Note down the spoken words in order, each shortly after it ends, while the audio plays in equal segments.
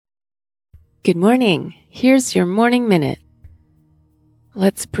Good morning. Here's your morning minute.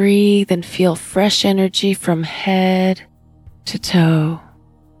 Let's breathe and feel fresh energy from head to toe.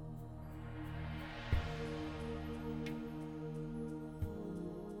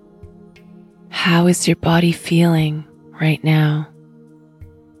 How is your body feeling right now?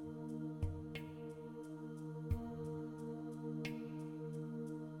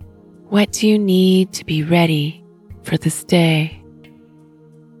 What do you need to be ready for this day?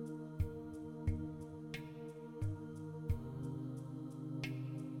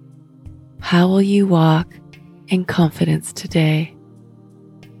 How will you walk in confidence today?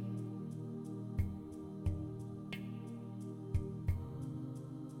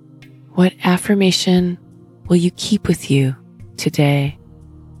 What affirmation will you keep with you today?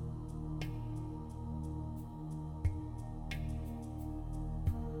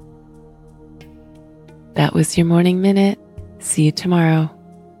 That was your morning minute. See you tomorrow.